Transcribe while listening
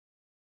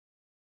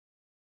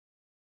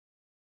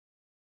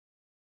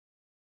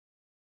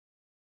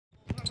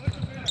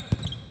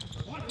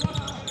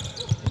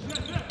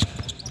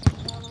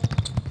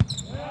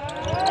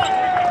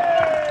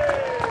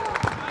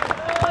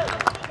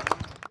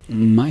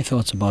My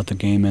thoughts about the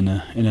game in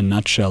a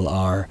nutshell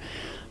are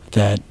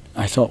that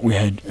I thought we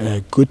had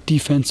good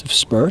defensive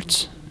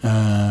spurts,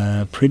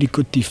 pretty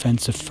good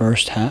defensive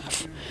first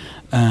half,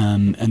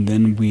 and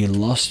then we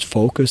lost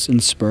focus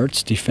in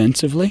spurts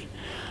defensively,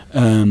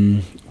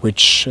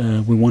 which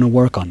we want to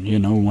work on. We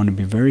want to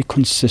be very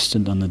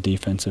consistent on the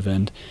defensive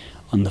end,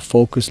 on the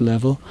focus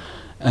level,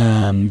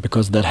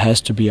 because that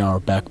has to be our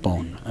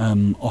backbone.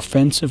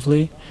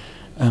 Offensively,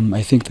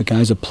 I think the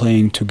guys are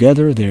playing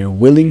together. They're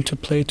willing to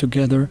play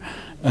together.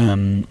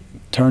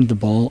 Turned the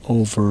ball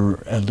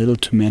over a little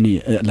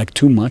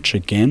too much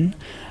again.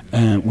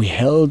 We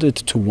held it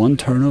to 1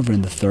 turnover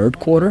in the third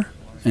quarter,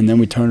 and then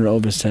we turned it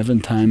over 7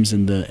 times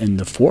in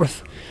the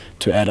fourth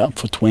to add up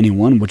for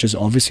 21, which is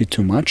obviously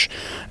too much.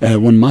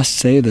 One must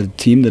say that a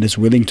team that is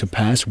willing to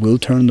pass will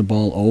turn the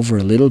ball over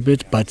a little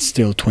bit, but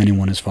still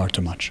 21 is far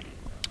too much.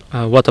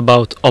 What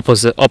about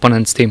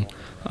opponent's team?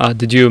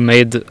 Did you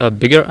made a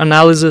bigger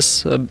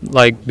analysis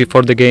like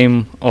before the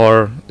game,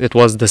 or it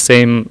was the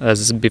same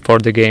as before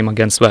the game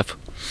against WEF?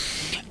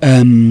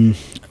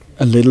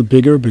 A little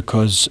bigger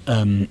because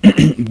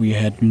we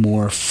had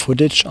more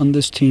footage on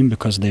this team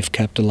because they've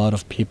kept a lot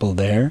of people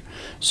there.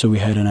 So we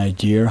had an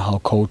idea how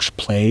coach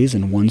plays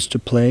and wants to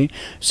play.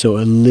 So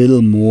a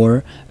little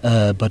more,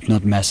 but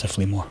not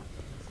massively more.